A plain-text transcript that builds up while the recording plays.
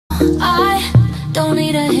Don't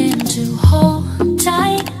need a hand to hold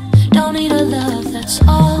tight, don't need a love that's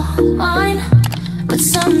all mine. But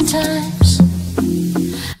sometimes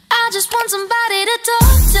I just want somebody to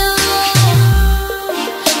talk to,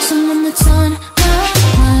 someone that's on my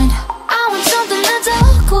mind. I want something that's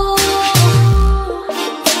all cool,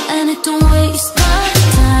 and it don't waste my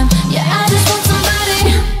time. Yeah, I just want somebody.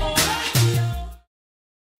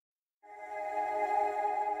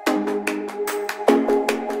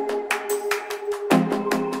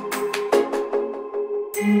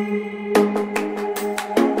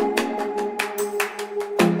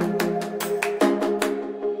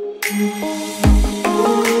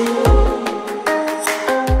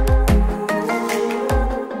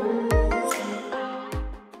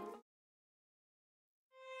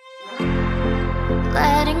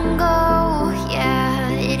 Letting go, yeah,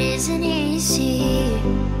 it isn't easy.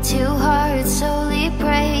 Two hearts slowly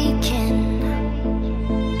breaking,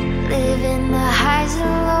 living the highs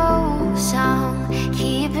and lows. I'm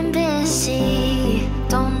keeping busy,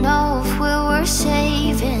 don't know if we're worth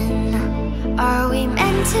saving. Are we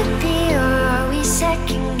meant to be, or are we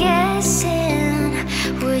second guessing?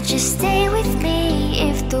 Would you stay with me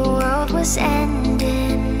if the world was ending?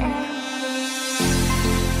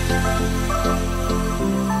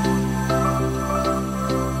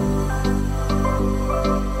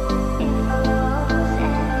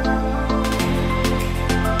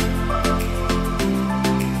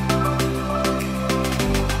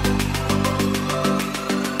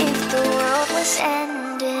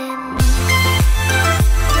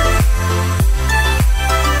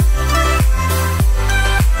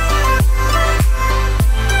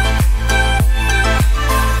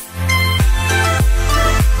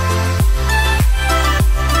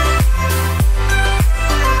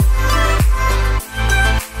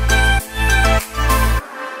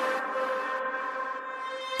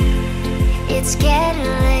 It's getting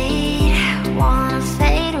late, wanna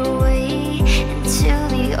fade away into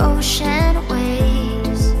the ocean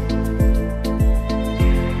waves.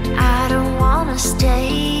 I don't wanna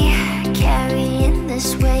stay carrying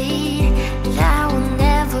this weight that will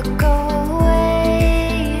never go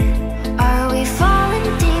away. Are we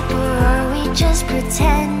falling deep, or are we just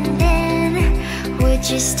pretending? Would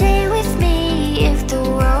you stay with me if the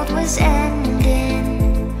world was ending?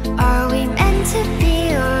 Are we meant to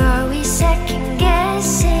be, or are we second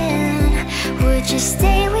guessing? Would you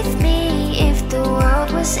stay with me if the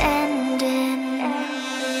world was ending?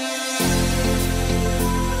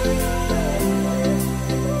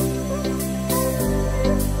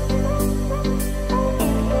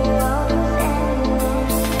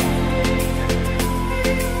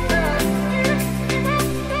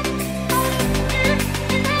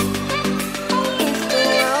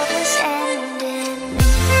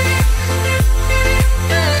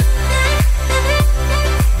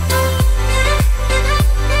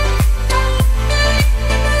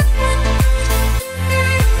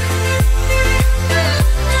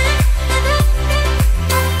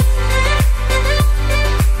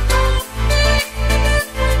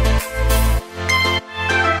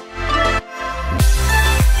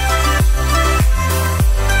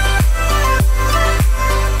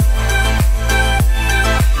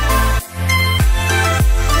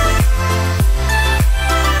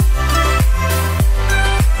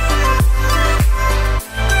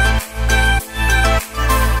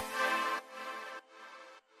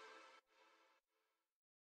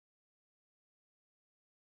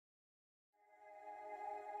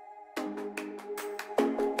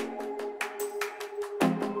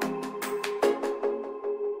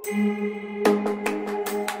 Thank you.